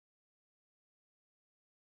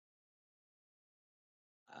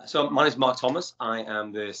So my name is Mark Thomas. I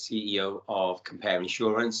am the CEO of Compare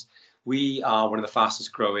Insurance. We are one of the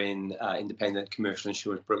fastest growing independent commercial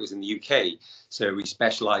insurance brokers in the UK. So we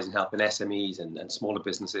specialise in helping SMEs and smaller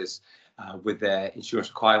businesses with their insurance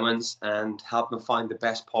requirements and help them find the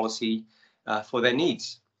best policy for their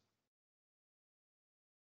needs.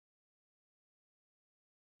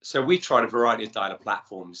 So we've tried a variety of dialer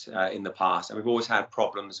platforms in the past, and we've always had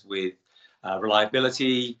problems with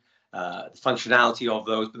reliability, the functionality of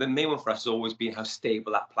those. But the main one for us has always been how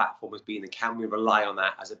stable that platform has been, and can we rely on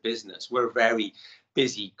that as a business? We're a very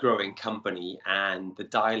busy, growing company, and the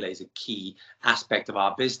dialer is a key aspect of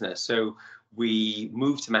our business. So we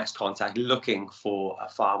moved to MaxContact looking for a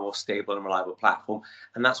far more stable and reliable platform,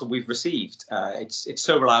 and that's what we've received. It's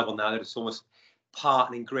so reliable now that it's almost part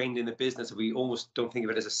and ingrained in the business. We almost don't think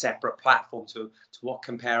of it as a separate platform to what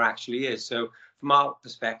Compare actually is. So from our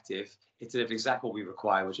perspective, it's exactly what we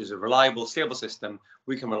require, which is a reliable, stable system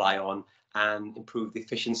we can rely on and improve the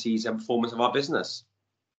efficiencies and performance of our business.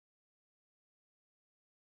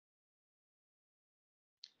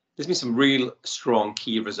 There's been some real strong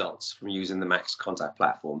key results from using the MaxContact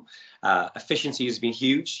platform. Efficiency has been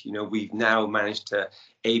huge. We've now managed to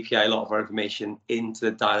API a lot of our information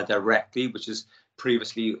into the dialer directly, which is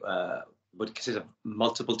previously would consist of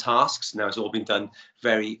multiple tasks. Now it's all been done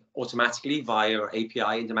very automatically via our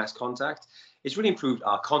API into MaxContact. It's really improved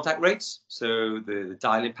our contact rates. So the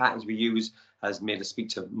dialing patterns we use has made us speak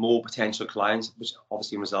to more potential clients, which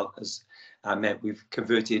obviously in result has meant we've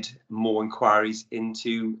converted more inquiries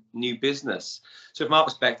into new business. So from our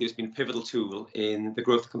perspective, it's been a pivotal tool in the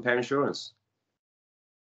growth of Compare Insurance.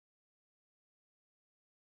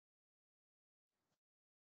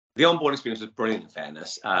 The onboarding experience was brilliant, in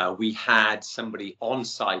fairness. We had somebody on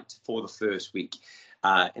site for the first week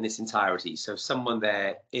in its entirety. So someone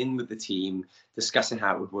there in with the team, discussing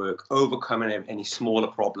how it would work, overcoming any smaller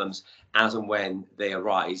problems as and when they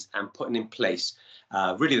arise, and putting in place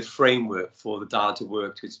really the framework for the dial to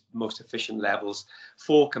work to its most efficient levels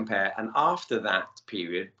for Compare. And after that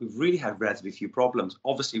period, we've really had relatively few problems.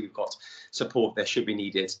 Obviously, we've got support there should be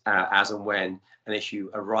needed as and when an issue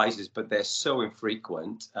arises, but they're so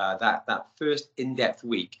infrequent that first in-depth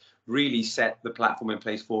week really set the platform in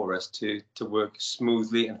place for us to work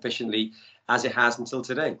smoothly and efficiently as it has until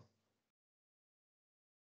today.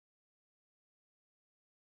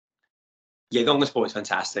 Yeah, the ongoing support is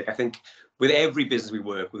fantastic. I think with every business we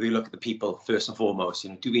work with, we look at the people first and foremost.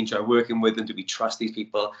 Do we enjoy working with them? Do we trust these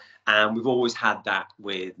people? And we've always had that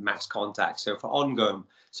with MaxContact. So for ongoing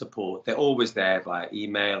support, they're always there via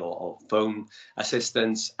email or phone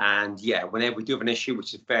assistance. And yeah, whenever we do have an issue,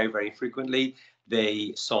 which is very, very frequently,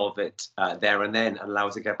 they solve it there and then and allow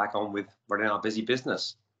us to get back on with running our busy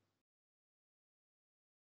business.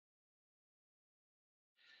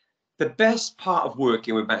 The best part of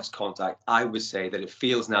working with MaxContact, I would say that it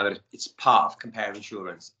feels now that it's part of Compare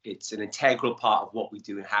Insurance. It's an integral part of what we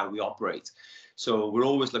do and how we operate. So we're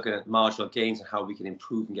always looking at marginal gains and how we can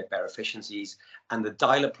improve and get better efficiencies. And the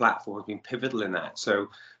dialer platform has been pivotal in that. So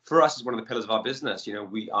for us, it's one of the pillars of our business.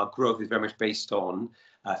 Our growth is very much based on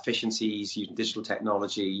efficiencies, using digital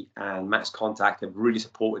technology, and MaxContact have really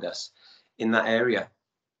supported us in that area.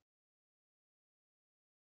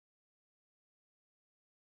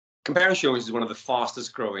 Compare Insurance is one of the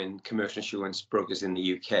fastest growing commercial insurance brokers in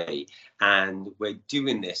the UK, and we're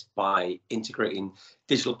doing this by integrating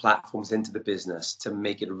digital platforms into the business to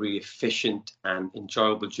make it a really efficient and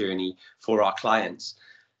enjoyable journey for our clients.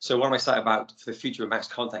 So what I'm excited about for the future of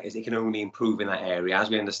MaxContact is it can only improve in that area.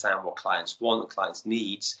 As we understand what clients want, what clients'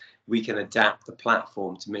 needs, we can adapt the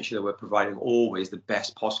platform to make sure that we're providing always the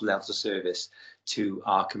best possible levels of service to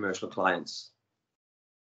our commercial clients.